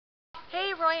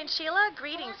Roy and Sheila.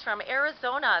 Greetings from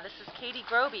Arizona. This is Katie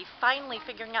Groby, finally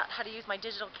figuring out how to use my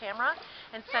digital camera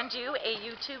and send you a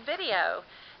YouTube video.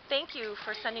 Thank you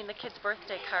for sending the kids'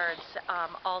 birthday cards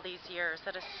all these years.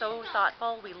 That is so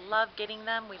thoughtful. We love getting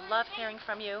them. We love hearing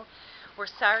from you. We're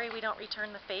sorry we don't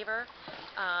return the favor.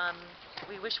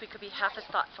 We wish we could be half as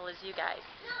thoughtful as you guys.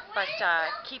 But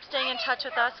keep staying in touch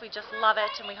with us. We just love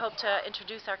it, and we hope to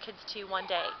introduce our kids to you one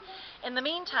day. In the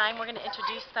meantime, we're going to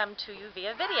introduce them to you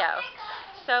via video.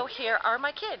 So here are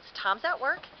my kids. Tom's at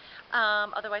work.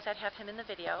 Otherwise, I'd have him in the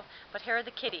video. But here are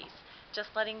the kiddies. Just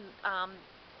letting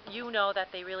you know that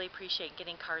they really appreciate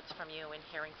getting cards from you and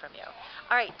hearing from you.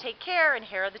 All right, take care, and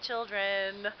here are the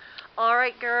children. All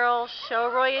right, girls,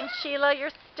 show Roy and Sheila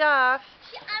your stuff.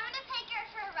 I'm going to take her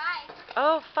for a ride.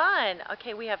 Oh, fun.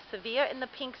 Okay, we have Sevilla in the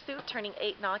pink suit, turning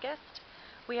 8 in August.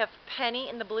 We have Penny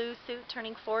in the blue suit,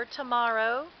 turning 4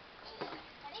 tomorrow.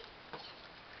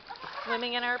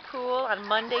 Swimming in our pool on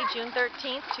Monday, June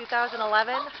 13th,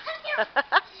 2011.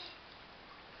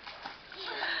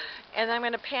 And I'm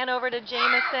going to pan over to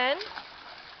Jameson,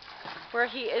 where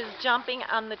he is jumping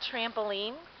on the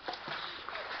trampoline.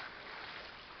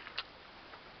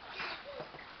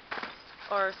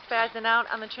 Or spazzing out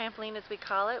on the trampoline, as we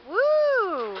call it.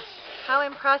 Woo! How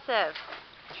impressive.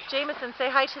 Jameson, say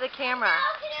hi to the camera.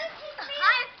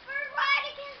 Hi, we're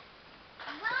riding it.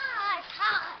 Wow, it's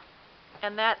hot.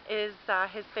 And that is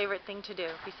his favorite thing to do,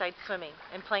 besides swimming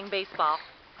and playing baseball.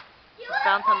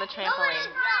 Bounce on the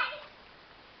trampoline.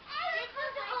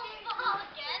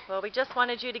 Well, we just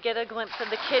wanted you to get a glimpse of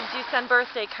the kids you send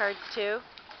birthday cards to.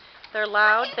 They're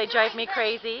loud. They drive me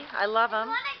crazy. I love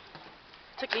them.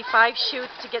 Took me 5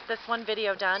 shoots to get this one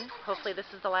video done. Hopefully this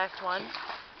is the last one.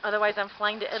 Otherwise, I'm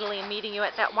flying to Italy and meeting you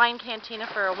at that wine cantina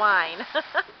for a wine.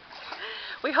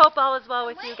 We hope all is well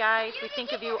with you guys. We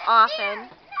think of you often,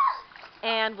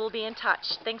 and we'll be in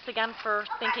touch. Thanks again for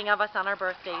thinking of us on our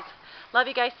birthdays. Love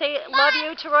you guys. Say love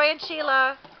you to Roy and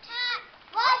Sheila.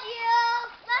 Love you.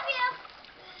 Love you.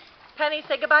 Penny,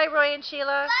 say goodbye, Roy and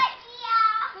Sheila.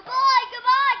 Goodbye,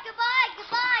 goodbye, goodbye,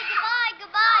 goodbye, goodbye,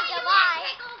 goodbye,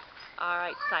 goodbye. All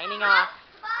right, signing off.